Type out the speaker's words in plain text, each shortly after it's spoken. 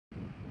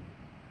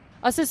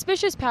A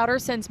suspicious powder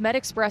sends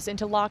MedExpress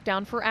into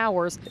lockdown for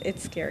hours.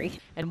 It's scary.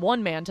 And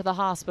one man to the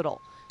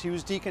hospital. He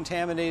was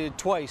decontaminated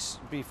twice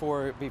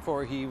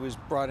before he was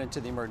brought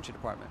into the emergency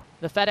department.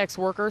 The FedEx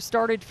worker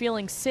started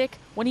feeling sick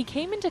when he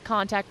came into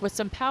contact with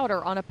some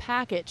powder on a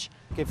package.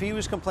 If he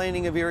was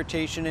complaining of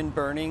irritation and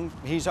burning,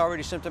 he's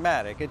already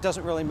symptomatic. It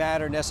doesn't really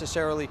matter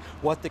necessarily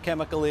what the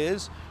chemical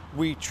is.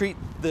 We treat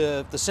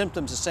the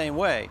symptoms the same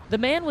way. The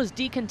man was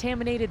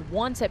decontaminated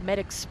once at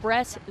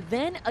MedExpress,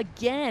 then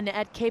again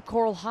at Cape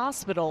Coral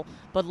Hospital.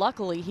 But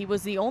luckily, he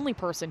was the only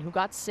person who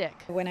got sick.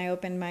 When I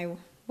opened my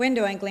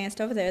window and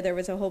glanced over there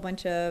was a whole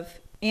bunch of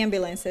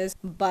ambulances,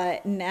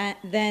 but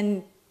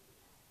then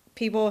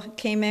people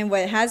came in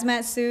with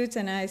hazmat suits,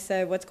 and I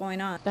said, what's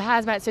going on? The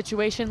hazmat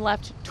situation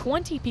left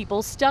 20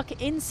 people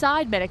stuck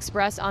inside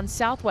MedExpress on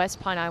Southwest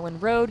Pine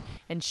Island Road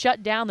and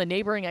shut down the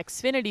neighboring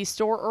Xfinity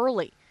store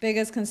early.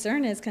 Biggest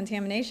concern is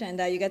contamination,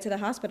 that you get to the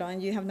hospital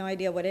and you have no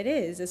idea what it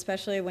is,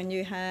 especially when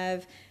you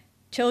have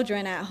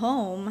children at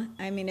home.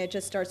 I mean, it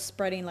just starts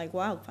spreading like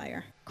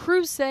wildfire.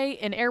 Crews say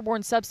an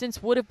airborne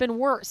substance would have been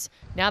worse.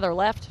 Now they're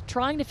left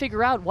trying to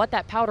figure out what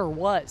that powder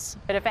was.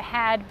 But if it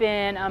had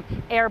been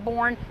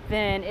airborne,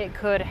 then it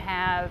could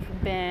have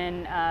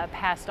been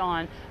passed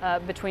on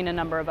between a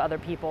number of other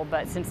people.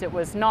 But since it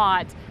was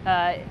not,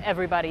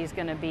 everybody's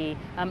going to be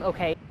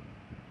okay.